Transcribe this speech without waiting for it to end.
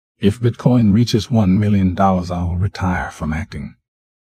If Bitcoin reaches $1 million, I'll retire from acting.